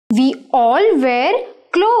We all wear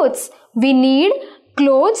clothes. We need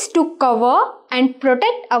clothes to cover and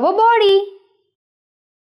protect our body.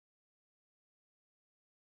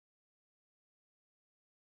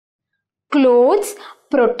 Clothes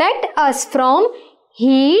protect us from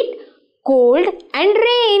heat, cold, and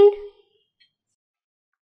rain.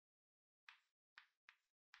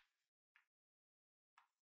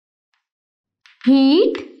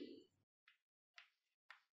 Heat,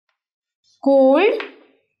 cold,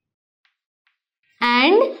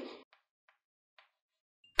 and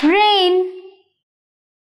rain.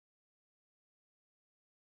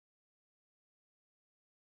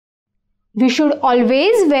 We should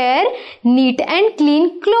always wear neat and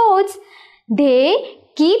clean clothes. They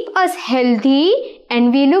keep us healthy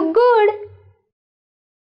and we look good.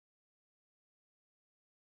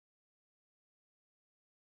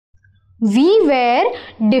 We wear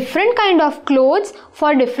different kind of clothes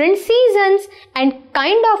for different seasons, and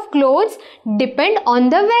kind of clothes depend on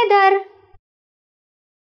the weather.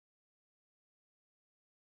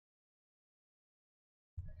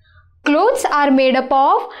 Clothes are made up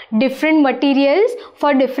of different materials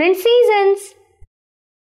for different seasons.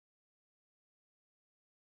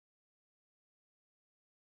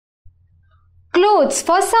 Clothes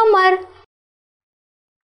for summer.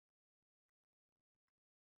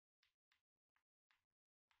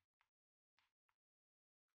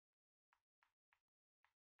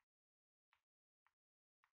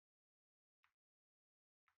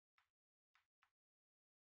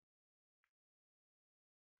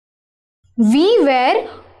 We wear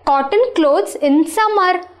cotton clothes in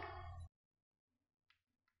summer.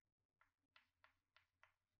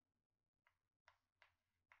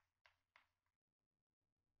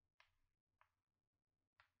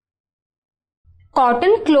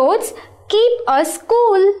 Cotton clothes keep us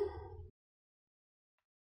cool.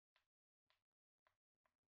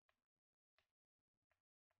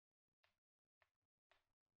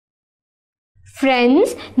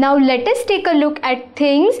 Friends, now let us take a look at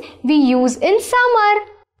things we use in summer.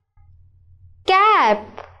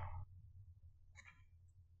 Cap,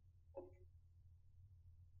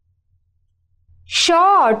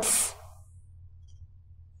 shorts,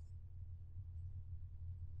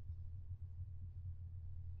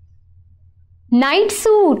 night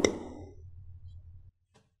suit,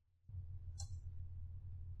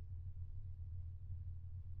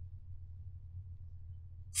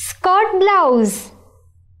 skirt blouse,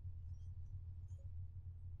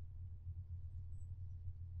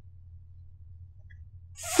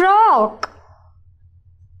 frock,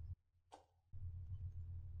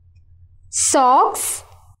 socks,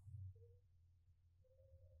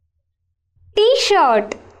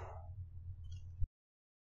 t-shirt,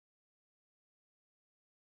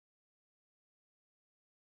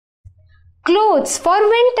 clothes for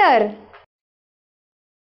winter.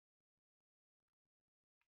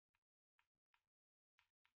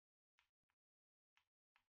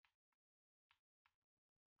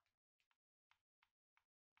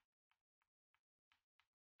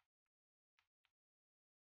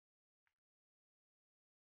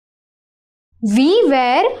 We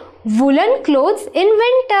wear woolen clothes in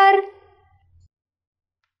winter.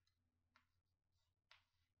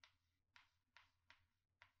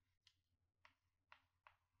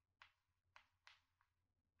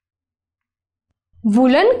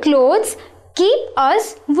 Woolen clothes keep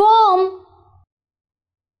us warm.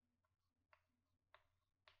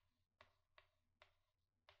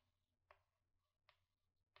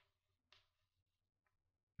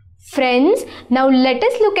 Friends, now let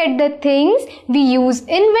us look at the things we use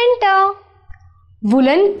in winter.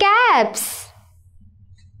 Woolen caps,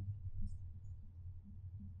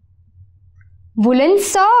 woolen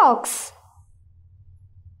socks,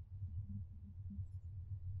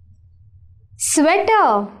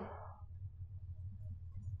 sweater,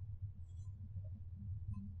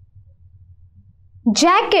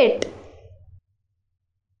 jacket,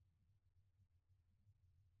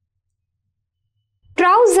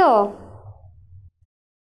 trouser,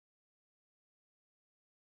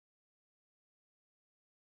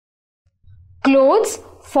 clothes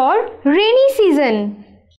for rainy season.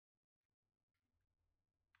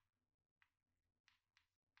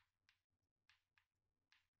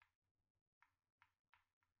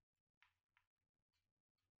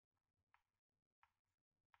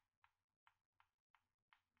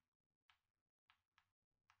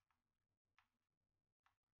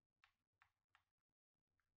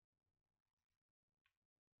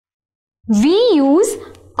 We use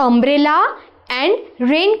umbrella and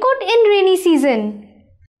raincoat in rainy season.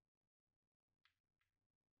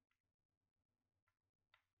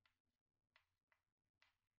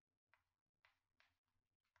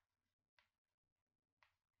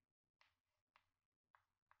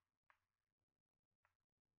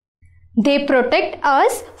 They protect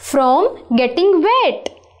us from getting wet.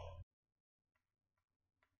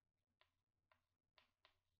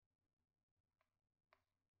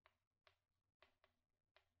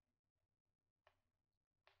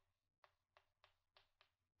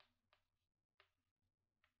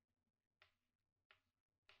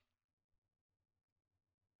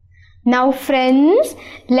 Now friends,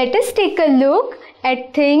 let us take a look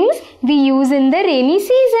at things we use in the rainy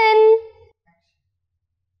season.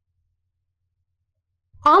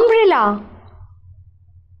 Umbrella,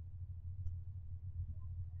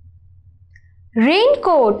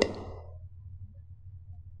 raincoat,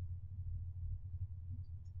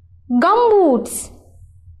 gumboots,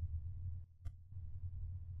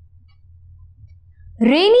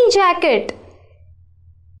 rainy jacket.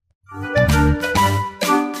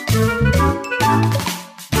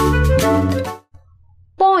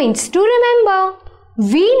 Points to remember.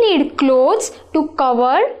 We need clothes to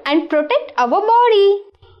cover and protect our body.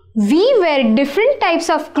 We wear different types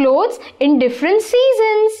of clothes in different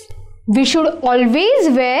seasons. We should always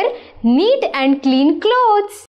wear neat and clean clothes.